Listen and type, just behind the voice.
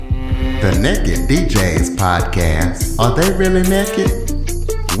The Naked DJs podcast. Are they really naked?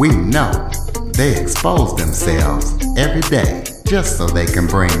 We know they expose themselves every day just so they can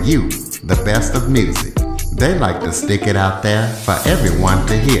bring you the best of music. They like to stick it out there for everyone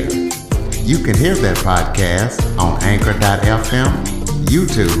to hear. You can hear their podcast on Anchor.fm,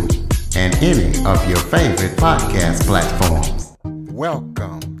 YouTube, and any of your favorite podcast platforms.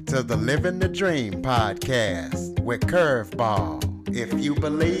 Welcome to the Living the Dream podcast with Curveball. If you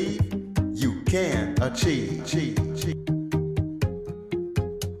believe, you can achieve.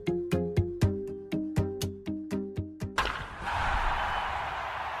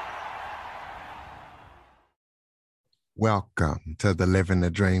 Welcome to the Living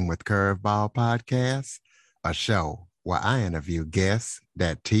the Dream with Curveball podcast, a show where I interview guests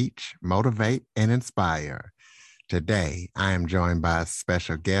that teach, motivate, and inspire. Today, I am joined by a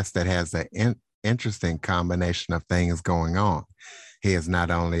special guest that has an interesting combination of things going on. He is not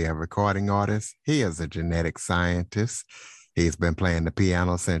only a recording artist, he is a genetic scientist. He's been playing the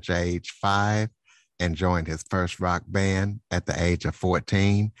piano since age 5 and joined his first rock band at the age of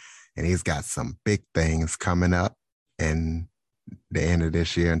 14. And he's got some big things coming up in the end of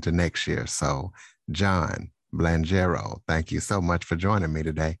this year into next year. So, John Blangero, thank you so much for joining me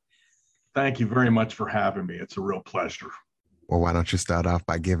today. Thank you very much for having me. It's a real pleasure. Well, why don't you start off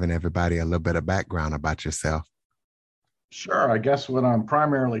by giving everybody a little bit of background about yourself? Sure. I guess what I'm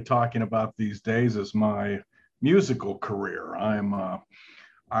primarily talking about these days is my musical career. I am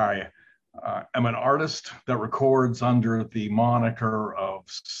an artist that records under the moniker of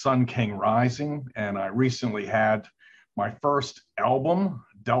Sun King Rising, and I recently had my first album,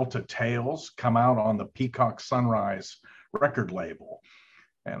 Delta Tales, come out on the Peacock Sunrise record label.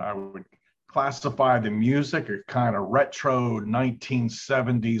 And I would classify the music as kind of retro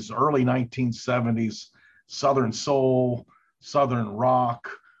 1970s, early 1970s Southern soul, Southern rock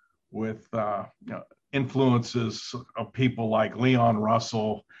with influences of people like Leon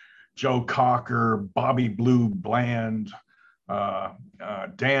Russell, Joe Cocker, Bobby Blue Bland,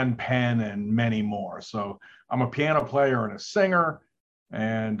 Dan Penn, and many more. So I'm a piano player and a singer,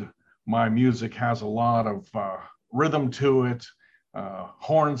 and my music has a lot of rhythm to it,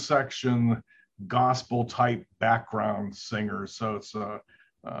 horn section, gospel type background singers. So it's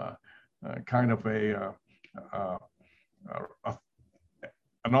kind of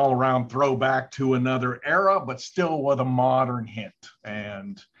an all-around throwback to another era, but still with a modern hint.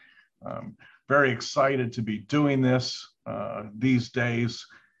 And I'm very excited to be doing this these days.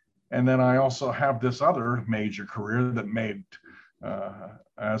 And then I also have this other major career that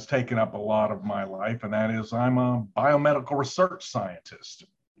has taken up a lot of my life, and that is I'm a biomedical research scientist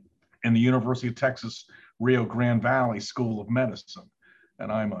in the University of Texas Rio Grande Valley School of Medicine.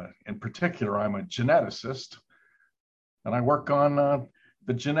 And in particular, I'm a geneticist, and I work on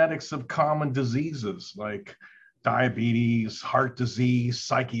the genetics of common diseases like diabetes, heart disease,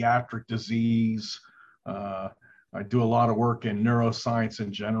 psychiatric disease. I do a lot of work in neuroscience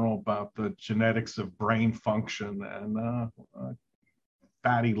in general about the genetics of brain function and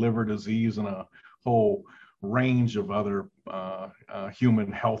fatty liver disease and a whole range of other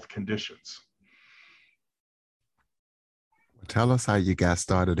human health conditions. Tell us how you got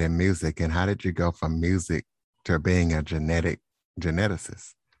started in music and how did you go from music to being a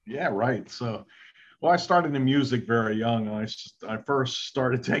geneticist? Yeah, right. So, well, I started in music very young. I first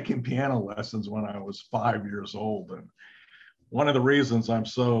started taking piano lessons when I was 5 years old. And one of the reasons I'm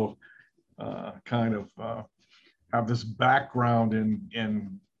so have this background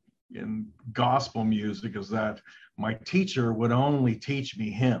in gospel music is that my teacher would only teach me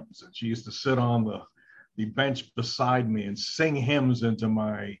hymns. And she used to sit on the bench beside me and sing hymns into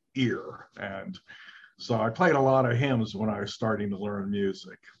my ear. And so I played a lot of hymns when I was starting to learn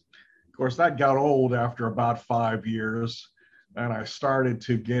music. Of course, that got old after about 5 years, and I started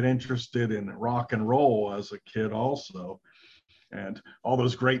to get interested in rock and roll as a kid also. And all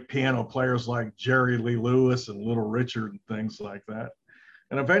those great piano players like Jerry Lee Lewis and Little Richard and things like that.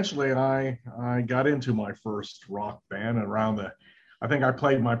 And eventually I got into my first rock band I think I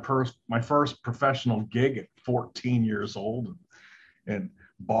played my first professional gig at 14 years old in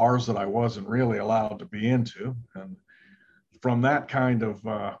bars that I wasn't really allowed to be into. And from that kind of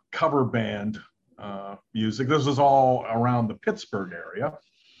cover band music, this was all around the Pittsburgh area.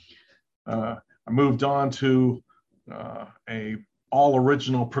 I moved on to a all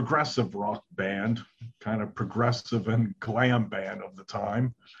original progressive rock band, kind of progressive and glam band of the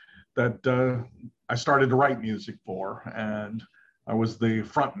time that I started to write music for. And I was the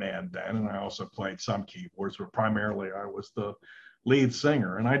front man then, and I also played some keyboards, but primarily I was the lead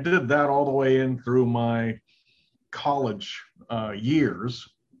singer. And I did that all the way in through my college years.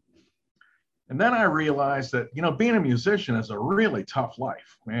 And then I realized that, being a musician is a really tough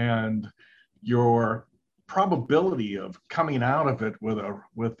life, and your probability of coming out of it with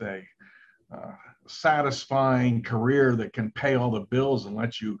a satisfying career that can pay all the bills and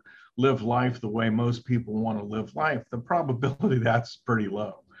let you live life the way most people want to live life, the probability that's pretty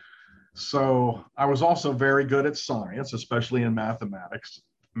low. So I was also very good at science, especially in mathematics,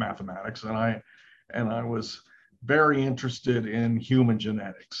 and I was very interested in human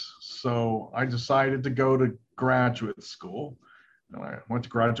genetics. So I decided to go to graduate school. And I went to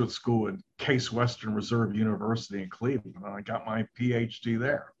graduate school at Case Western Reserve University in Cleveland, and I got my PhD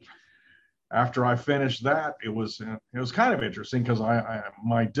there. After I finished that, it was kind of interesting because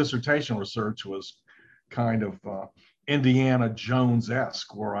my dissertation research was kind of Indiana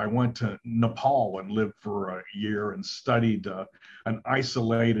Jones-esque, where I went to Nepal and lived for a year and studied an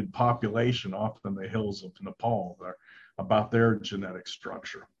isolated population off in the hills of Nepal about their genetic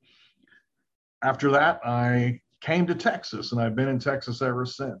structure. After that, I came to Texas, and I've been in Texas ever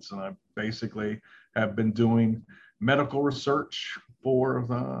since. And I basically have been doing medical research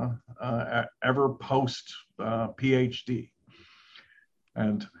for ever post PhD.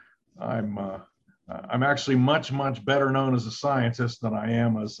 And I'm actually much, much better known as a scientist than I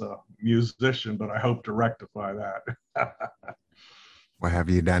am as a musician, but I hope to rectify that. Well,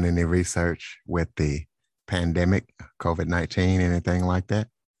 have you done any research with the pandemic, COVID-19, anything like that?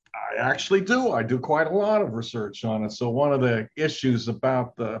 I actually do. I do quite a lot of research on it. So one of the issues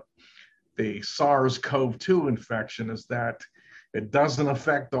about the SARS-CoV-2 infection is that it doesn't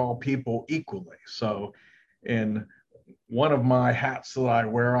affect all people equally. So in one of my hats that I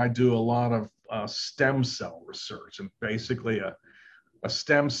wear, I do a lot of stem cell research. And basically a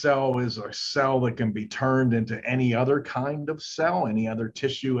stem cell is a cell that can be turned into any other kind of cell, any other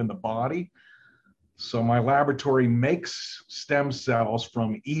tissue in the body. So my laboratory makes stem cells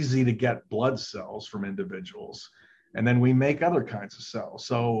from easy to get blood cells from individuals. And then we make other kinds of cells.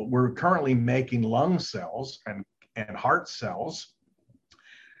 So we're currently making lung cells and heart cells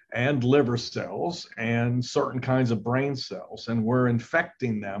and liver cells and certain kinds of brain cells. And we're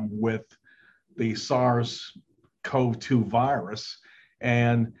infecting them with the SARS-CoV-2 virus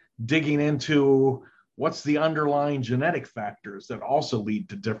and digging into what's the underlying genetic factors that also lead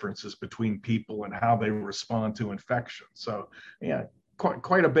to differences between people and how they respond to infection. So yeah,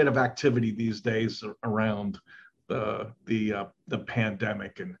 quite a bit of activity these days around the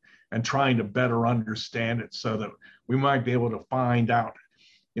pandemic and trying to better understand it so that we might be able to find out,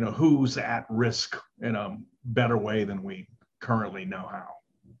 who's at risk in a better way than we currently know how.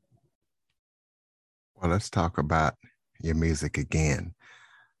 Well, let's talk about your music again.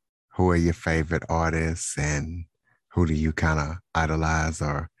 Who are your favorite artists, and who do you kind of idolize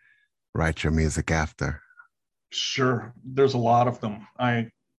or write your music after? Sure, there's a lot of them. I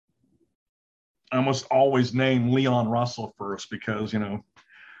almost always name Leon Russell first because,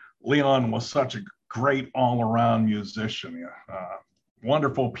 Leon was such a great all-around musician.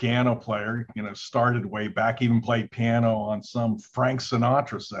 Wonderful piano player, started way back, even played piano on some Frank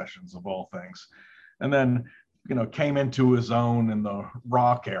Sinatra sessions of all things. And then, came into his own in the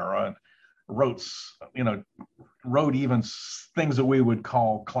rock era and wrote even things that we would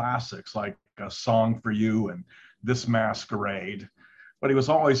call classics, like A Song for You and This Masquerade. But he was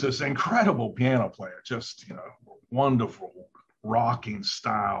always this incredible piano player, just, wonderful rocking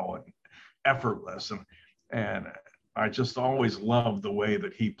style and effortless. And I just always loved the way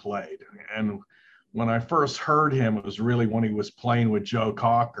that he played. And when I first heard him, it was really when he was playing with Joe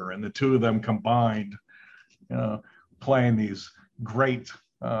Cocker, and the two of them combined, playing these great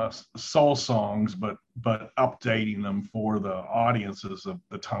soul songs, but updating them for the audiences of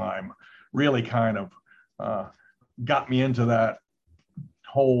the time, really kind of got me into that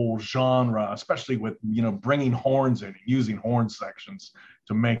whole genre, especially with bringing horns in and using horn sections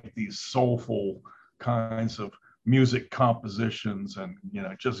to make these soulful kinds of music compositions and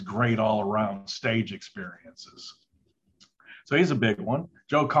just great all around stage experiences. So he's a big one.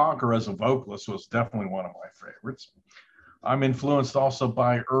 Joe Cocker as a vocalist was definitely one of my favorites. I'm influenced also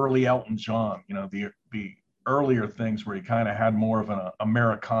by early Elton John, the earlier things where he kind of had more of an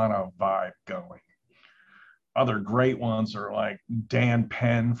Americana vibe going. Other great ones are like Dan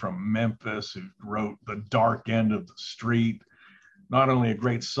Penn from Memphis, who wrote The Dark End of the Street. Not only a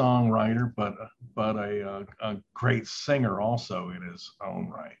great songwriter, but a great singer also in his own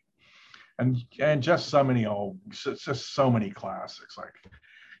right. And just so many classics, like,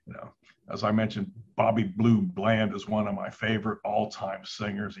 as I mentioned, Bobby Blue Bland is one of my favorite all-time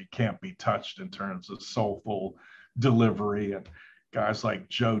singers. He can't be touched in terms of soulful delivery, and guys like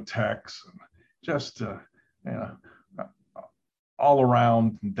Joe Tex, and just all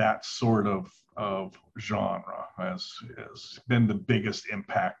around that sort of genre has been the biggest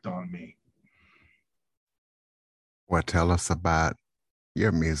impact on me. Well, tell us about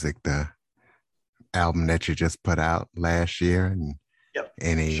your music, the album that you just put out last year, and Yep,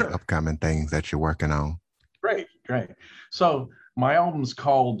 any sure. upcoming things that you're working on. Great, great. So my album's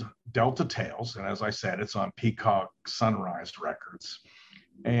called Delta Tales, and as I said, it's on Peacock Sunrise Records.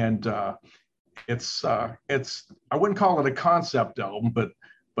 And it's I wouldn't call it a concept album, but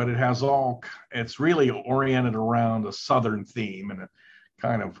it has it's really oriented around a Southern theme and a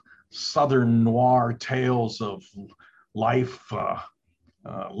kind of Southern noir tales of life,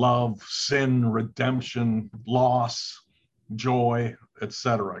 love, sin, redemption, loss, joy,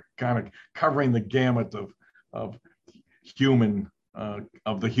 etc. Kind of covering the gamut of human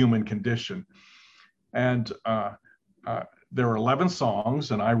of the human condition. And there are 11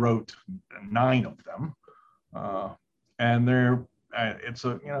 songs, and I wrote 9 of them. And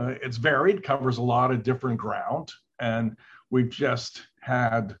it's varied, covers a lot of different ground, and we've just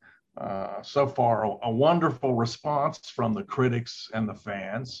had so far a wonderful response from the critics and the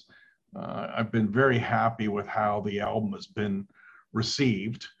fans. I've been very happy with how the album has been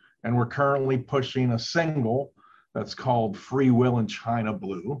received, and we're currently pushing a single that's called Free Will in China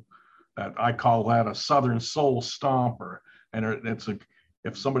Blue. That I call that a Southern soul stomper, and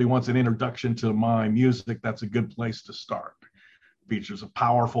if somebody wants an introduction to my music, that's a good place to start. Features a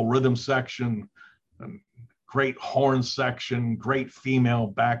powerful rhythm section, and great horn section, great female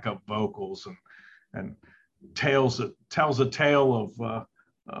backup vocals, and tells a tale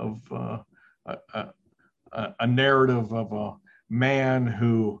of a narrative of a man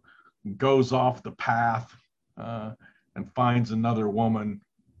who goes off the path and finds another woman,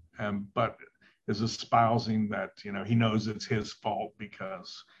 but is espousing that he knows it's his fault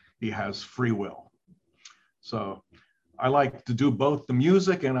because he has free will. So I like to do both the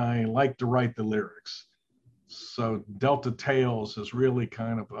music and I like to write the lyrics. So Delta Tales is really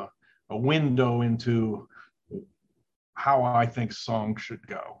kind of a window into how I think songs should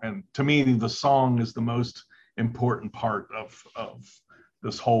go. And to me, the song is the most important part of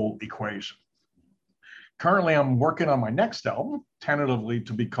this whole equation. Currently, I'm working on my next album, tentatively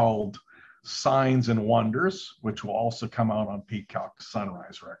to be called Signs and Wonders, which will also come out on Peacock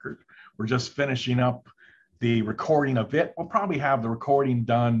Sunrise Record. We're just finishing up the recording of it. We'll probably have the recording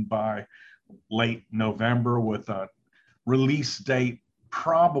done by late November with a release date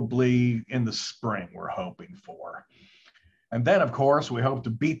probably in the spring, we're hoping for. And then, of course, we hope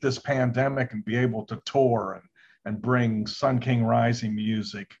to beat this pandemic and be able to tour and bring Sun King Rising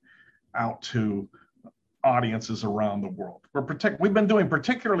music out to audiences around the world. We've been doing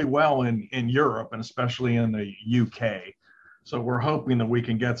particularly well in Europe and especially in the UK. So we're hoping that we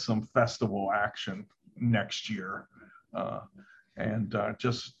can get some festival action next year. And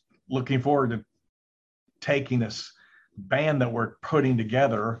just looking forward to taking this band that we're putting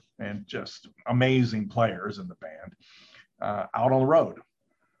together, and just amazing players in the band, out on the road.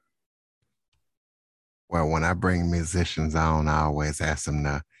 Well, when I bring musicians on, I always ask them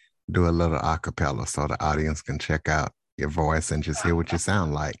to do a little a cappella so the audience can check out your voice and just hear what you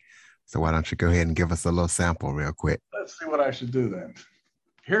sound like. So why don't you go ahead and give us a little sample real quick? Let's see what I should do then.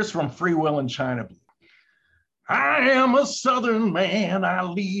 Here's from Free Will in China Blue. I am a Southern man, I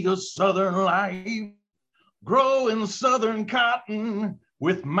lead a Southern life, growing Southern cotton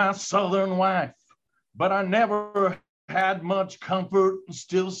with my Southern wife, but I never had much comfort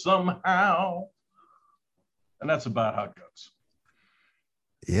still somehow. And that's about how it goes.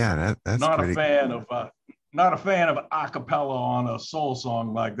 Yeah, that's not pretty... a fan of not a fan of a cappella on a soul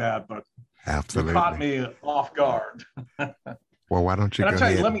song like that, but absolutely, you caught me off guard. Well, why don't you go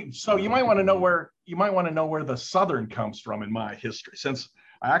ahead? You, so you might want to know where the Southern comes from in my history, since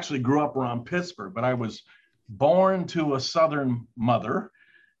I actually grew up around Pittsburgh, but I was born to a Southern mother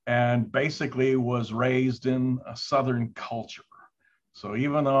and basically was raised in a Southern culture. So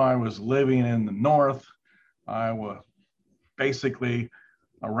even though I was living in the North, I was basically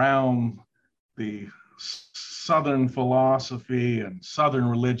around the Southern philosophy and Southern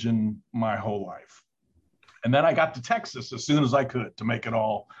religion my whole life. And then I got to Texas as soon as I could to make it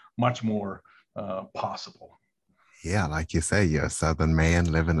all much more possible. Yeah, like you say, you're a Southern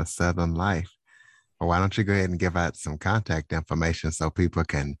man living a Southern life. Well, why don't you go ahead and give out some contact information so people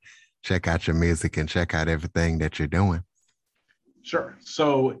can check out your music and check out everything that you're doing? Sure.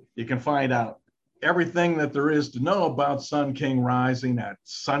 So you can find out everything that there is to know about Sun King Rising at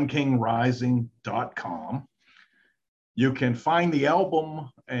sunkingrising.com. You can find the album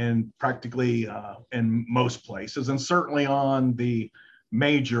and practically in most places, and certainly on the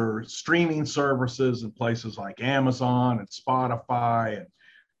major streaming services and places like Amazon and Spotify and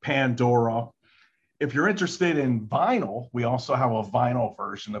Pandora. If you're interested in vinyl, we also have a vinyl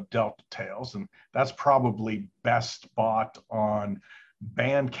version of Delta Tales, and that's probably best bought on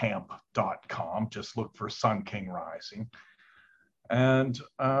bandcamp.com. Just look for Sun King Rising. And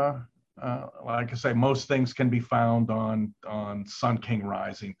like I say, most things can be found on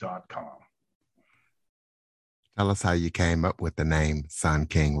sunkingrising.com. Tell us how you came up with the name Sun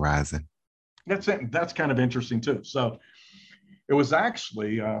King Rising. That's kind of interesting too. So it was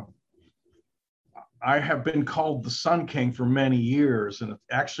actually, I have been called the Sun King for many years, and it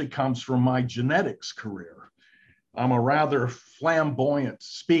actually comes from my genetics career. I'm a rather flamboyant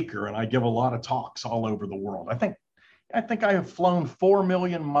speaker, and I give a lot of talks all over the world. I think I have flown 4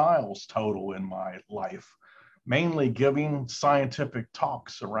 million miles total in my life, mainly giving scientific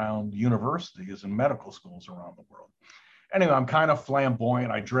talks around universities and medical schools around the world. Anyway, I'm kind of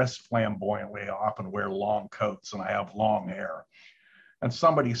flamboyant. I dress flamboyantly. I often wear long coats, and I have long hair. And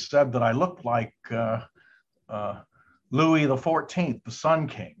somebody said that I looked like Louis XIV, the Sun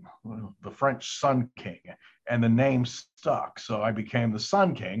King, the French Sun King, and the name stuck. So I became the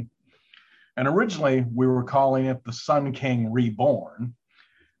Sun King. And originally we were calling it the Sun King Reborn.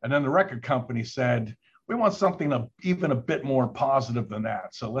 And then the record company said, we want something even a bit more positive than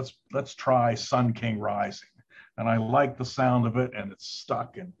that. So let's try Sun King Rising. And I like the sound of it, and it's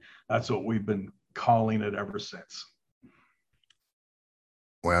stuck. And that's what we've been calling it ever since.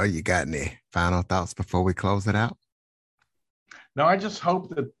 Well, you got any final thoughts before we close it out? No, I just hope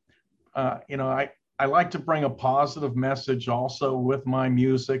that, I like to bring a positive message also with my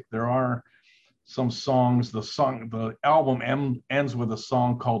music. There are some songs, the album ends with a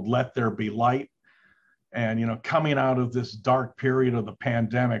song called Let There Be Light. And, coming out of this dark period of the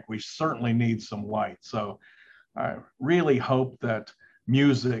pandemic, we certainly need some light. So I really hope that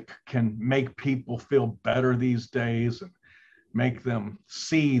music can make people feel better these days and make them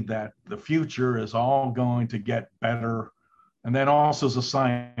see that the future is all going to get better. And then also as a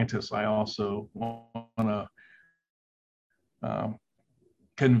scientist, I also want to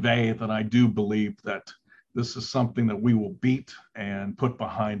convey that I do believe that this is something that we will beat and put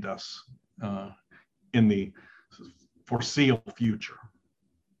behind us in the foreseeable future.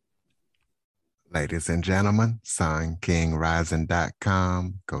 Ladies and gentlemen,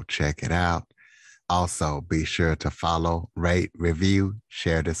 sunkingrising.com. Go check it out. Also, be sure to follow, rate, review,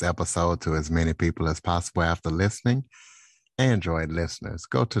 share this episode to as many people as possible after listening. Android listeners,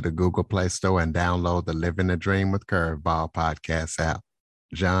 go to the Google Play Store and download the Living the Dream with Curveball podcast app.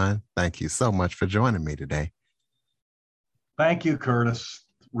 John, thank you so much for joining me today. Thank you, Curtis.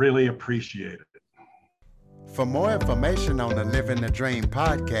 Really appreciate it. For more information on the Living the Dream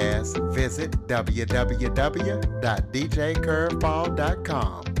podcast, visit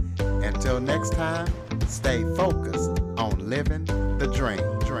www.djcurveball.com. Until next time, stay focused on living the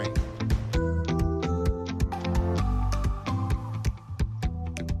dream.